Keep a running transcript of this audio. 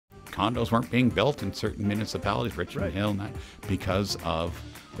condos weren't being built in certain municipalities, Richmond Hill, and that, because of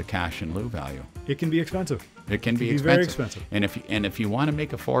the cash in lieu value. It can be expensive. It can be expensive. Very expensive. And if you want to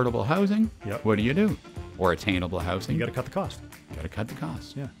make affordable housing, what do? Or attainable housing? You got to cut the cost. Got to cut the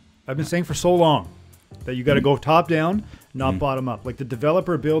cost. Yeah. I've been saying for so long that you got to go top down, not bottom up. Like the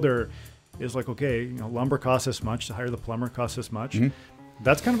developer builder is like, okay, lumber costs this much, to hire the plumber costs this much.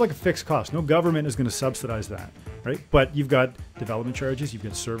 That's kind of like a fixed cost. No government is going to subsidize that, right? But you've got development charges, you've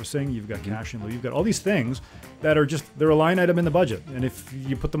got servicing, you've got cash in lieu, you've got all these things that are they're a line item in the budget. And if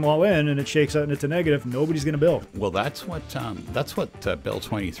you put them all in and it shakes out and it's a negative, nobody's going to build. Well, that's what Bill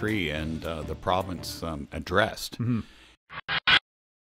 23 and the province addressed.